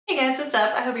guys, what's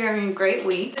up? I hope you're having a great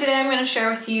week. Today I'm going to share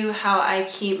with you how I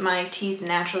keep my teeth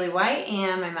naturally white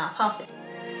and my mouth healthy.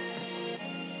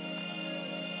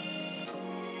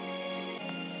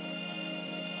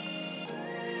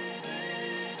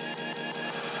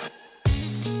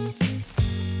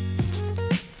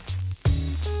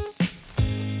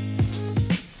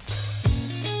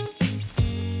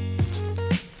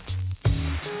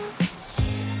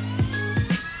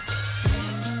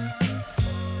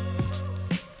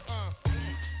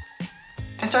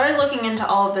 I started looking into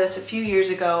all of this a few years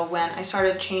ago when I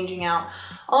started changing out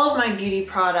all of my beauty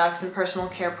products and personal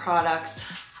care products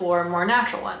for more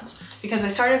natural ones, because I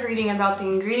started reading about the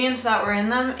ingredients that were in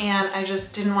them and I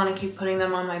just didn't want to keep putting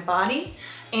them on my body.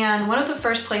 And one of the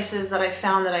first places that I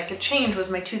found that I could change was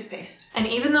my toothpaste. And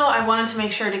even though I wanted to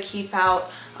make sure to keep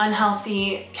out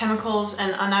unhealthy chemicals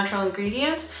and unnatural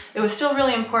ingredients, it was still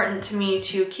really important to me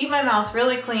to keep my mouth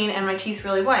really clean and my teeth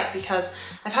really white, because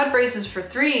I've had braces for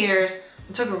 3 years.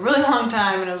 It took a really long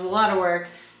time and it was a lot of work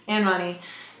and money.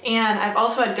 And I've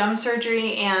also had gum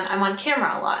surgery and I'm on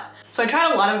camera a lot. So I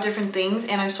tried a lot of different things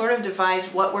and I've sort of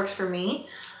devised what works for me.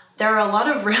 There are a lot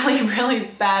of really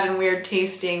bad and weird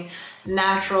tasting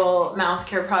natural mouth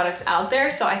care products out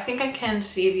there. So I think I can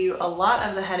save you a lot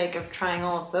of the headache of trying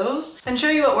all of those and show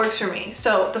you what works for me.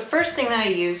 So the first thing that I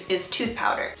use is tooth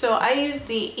powder. So I use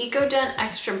the Eco Dent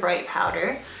Extra Bright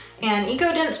Powder. And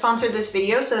Eco Dent sponsored this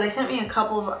video, so they sent me a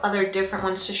couple of other different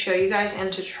ones to show you guys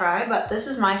and to try, but this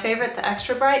is my favorite, the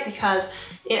Extra Bright, because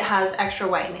it has extra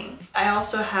whitening. I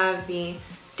also have the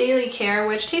Daily Care,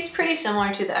 which tastes pretty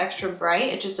similar to the Extra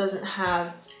Bright, it just doesn't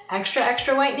have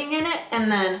extra whitening in it.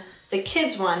 And then the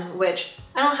kids one, which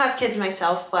I don't have kids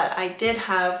myself, but I did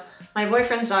have my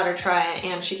boyfriend's daughter try it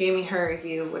and she gave me her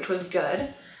review, which was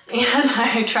good. And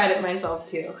I tried it myself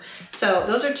too. So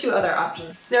those are two other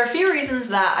options. There are a few reasons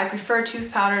that I prefer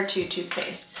tooth powder to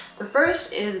toothpaste. The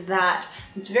first is that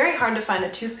it's very hard to find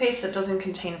a toothpaste that doesn't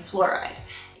contain fluoride.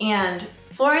 And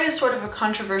fluoride is sort of a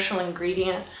controversial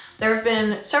ingredient. There have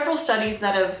been several studies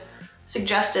that have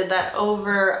suggested that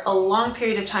over a long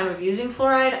period of time of using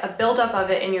fluoride, a buildup of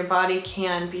it in your body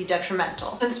can be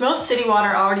detrimental. Since most city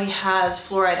water already has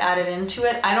fluoride added into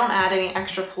it, I don't add any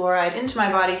extra fluoride into my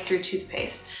body through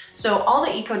toothpaste. So all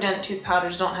the Eco Dent tooth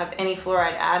powders don't have any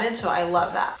fluoride added, so I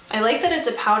love that. I like that it's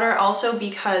a powder also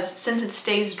because since it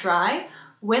stays dry,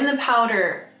 when the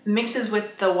powder mixes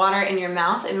with the water in your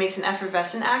mouth, it makes an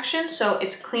effervescent action, so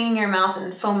it's cleaning your mouth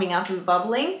and foaming up and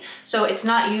bubbling. So it's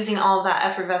not using all of that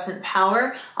effervescent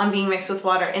power on being mixed with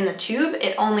water in the tube.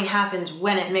 It only happens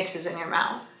when it mixes in your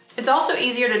mouth. It's also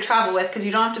easier to travel with because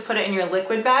you don't have to put it in your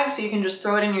liquid bag, so you can just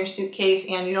throw it in your suitcase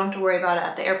and you don't have to worry about it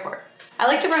at the airport. I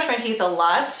like to brush my teeth a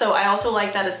lot, so I also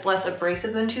like that it's less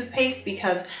abrasive than toothpaste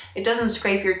because it doesn't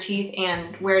scrape your teeth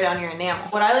and wear down your enamel.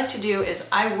 What I like to do is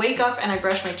I wake up and I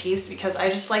brush my teeth because I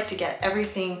just like to get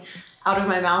everything out of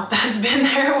my mouth that's been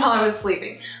there while I was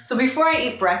sleeping. So before I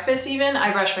eat breakfast even,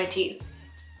 I brush my teeth.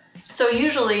 So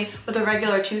usually with a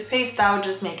regular toothpaste, that would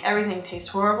just make everything taste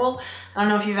horrible. I don't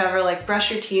know if you've ever like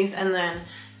brushed your teeth and then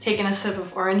taken a sip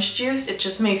of orange juice, it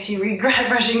just makes you regret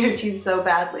brushing your teeth so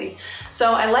badly.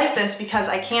 So I like this because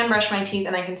I can brush my teeth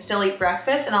and I can still eat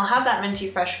breakfast and I'll have that minty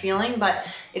fresh feeling, but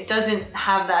it doesn't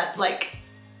have that like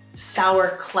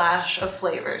sour clash of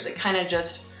flavors. It kind of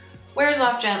just wears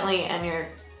off gently and your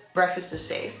breakfast is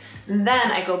safe. And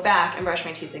then I go back and brush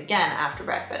my teeth again after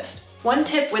breakfast. One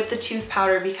tip with the tooth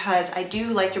powder, because I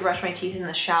do like to brush my teeth in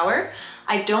the shower,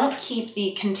 I don't keep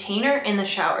the container in the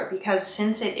shower because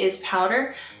since it is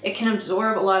powder, it can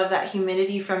absorb a lot of that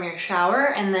humidity from your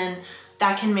shower and then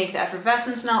that can make the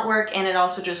effervescence not work, and it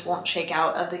also just won't shake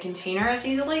out of the container as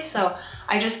easily. So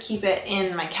I just keep it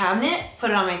in my cabinet, put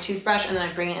it on my toothbrush, and then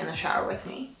I bring it in the shower with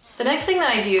me. The next thing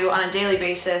that I do on a daily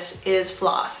basis is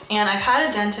floss. And I've had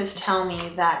a dentist tell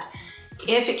me that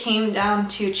if it came down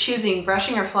to choosing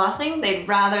brushing or flossing, they'd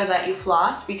rather that you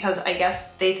floss because I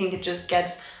guess they think it just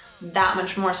gets that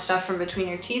much more stuff from between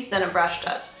your teeth than a brush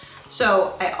does.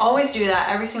 So I always do that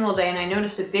every single day and I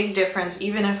notice a big difference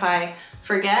even if I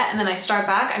forget and then I start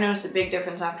back, I notice a big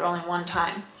difference after only one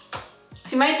time.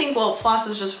 So you might think, well, floss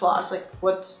is just floss, like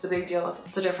what's the big deal? What's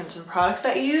the difference in products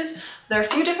that you use? There are a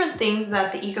few different things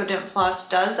that the Eco Dent floss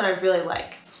does that I really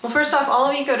like. Well, first off, all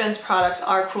of Eco Dent's products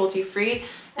are cruelty-free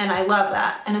and I love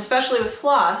that. And especially with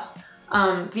floss,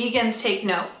 vegans take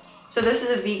note. So this is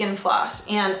a vegan floss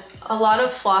and a lot of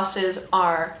flosses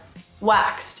are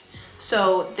waxed.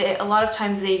 So a lot of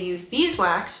times they use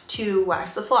beeswax to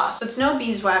wax the floss. So it's no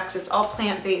beeswax, it's all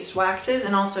plant-based waxes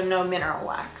and also no mineral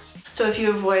wax. So if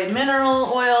you avoid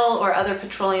mineral oil or other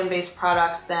petroleum-based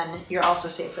products, then you're also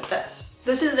safe with this.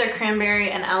 This is their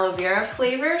cranberry and aloe vera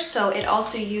flavor, so it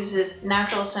also uses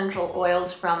natural essential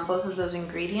oils from both of those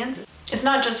ingredients. It's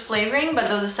not just flavoring, but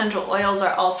those essential oils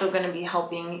are also going to be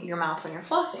helping your mouth when you're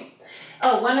flossing.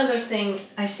 Oh, one other thing,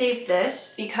 I saved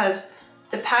this because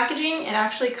the packaging, it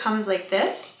actually comes like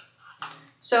this.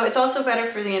 So it's also better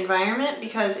for the environment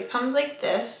because it comes like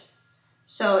this,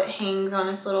 so it hangs on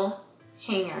its little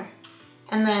hanger.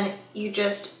 And then you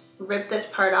just rip this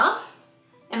part off,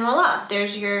 and voila,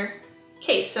 there's your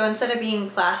case. So instead of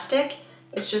being plastic,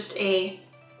 it's just a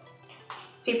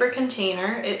paper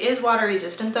container. It is water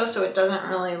resistant though, so it doesn't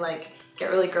really get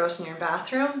really gross in your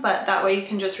bathroom, but that way you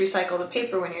can just recycle the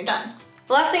paper when you're done.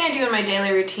 The last thing I do in my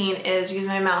daily routine is use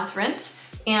my mouth rinse,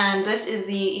 and this is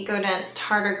the Eco Dent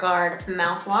Tartar Guard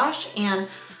mouthwash, and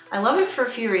I love it for a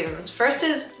few reasons. First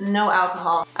is no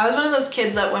alcohol. I was one of those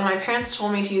kids that when my parents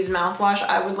told me to use mouthwash,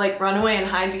 I would run away and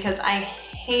hide because I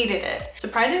hated it.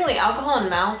 Surprisingly, alcohol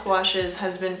in mouthwashes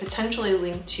has been potentially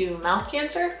linked to mouth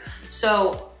cancer,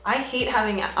 so I hate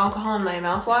having alcohol in my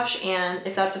mouthwash, and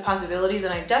if that's a possibility,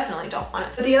 then I definitely don't want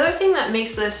it. But the other thing that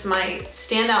makes this my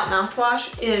standout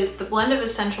mouthwash is the blend of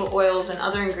essential oils and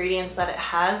other ingredients that it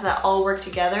has that all work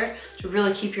together to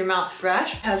really keep your mouth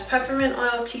fresh. It has peppermint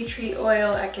oil, tea tree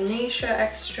oil, echinacea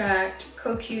extract,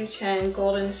 CoQ10,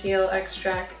 golden seal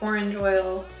extract, orange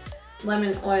oil,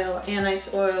 lemon oil,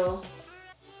 anise oil,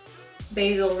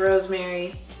 basil,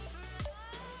 rosemary,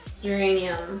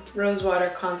 geranium, rosewater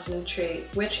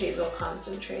concentrate, witch hazel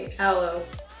concentrate, aloe.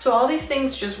 So all these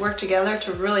things just work together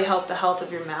to really help the health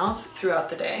of your mouth throughout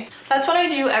the day. That's what I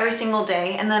do every single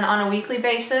day, and then on a weekly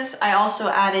basis, I also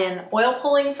add in oil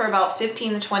pulling for about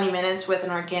 15 to 20 minutes with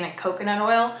an organic coconut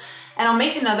oil, and I'll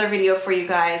make another video for you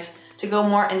guys to go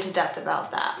more into depth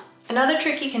about that. Another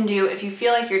trick you can do if you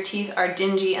feel like your teeth are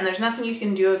dingy and there's nothing you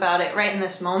can do about it right in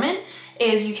this moment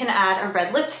is you can add a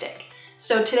red lipstick.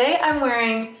 So today I'm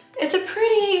wearing, it's a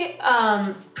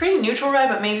pretty neutral red,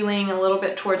 but maybe leaning a little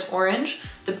bit towards orange.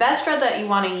 The best red that you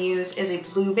want to use is a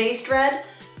blue-based red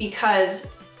because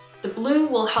the blue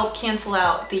will help cancel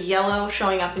out the yellow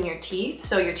showing up in your teeth,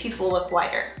 so your teeth will look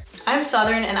whiter. I'm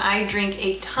Southern and I drink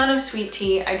a ton of sweet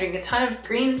tea. I drink a ton of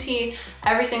green tea.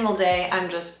 Every single day, I'm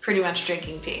just pretty much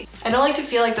drinking tea. I don't like to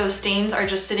feel like those stains are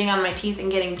just sitting on my teeth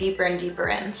and getting deeper and deeper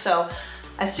in. So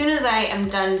as soon as I am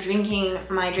done drinking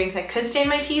my drink that could stain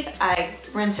my teeth, I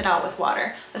rinse it out with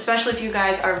water. Especially if you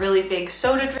guys are really big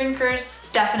soda drinkers,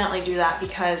 definitely do that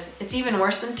because it's even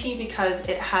worse than tea because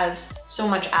it has so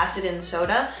much acid in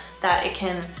soda that it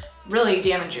can really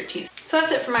damage your teeth. So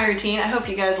that's it for my routine. I hope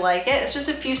you guys like it. It's just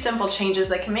a few simple changes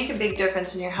that can make a big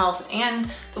difference in your health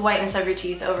and the whiteness of your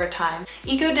teeth over time.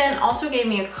 Eco Dent also gave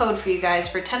me a code for you guys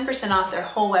for 10% off their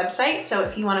whole website. So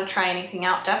if you want to try anything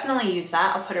out, definitely use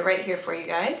that. I'll put it right here for you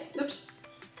guys. Oops.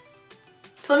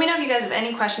 So let me know if you guys have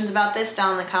any questions about this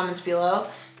down in the comments below.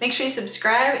 Make sure you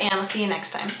subscribe and I'll see you next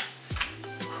time.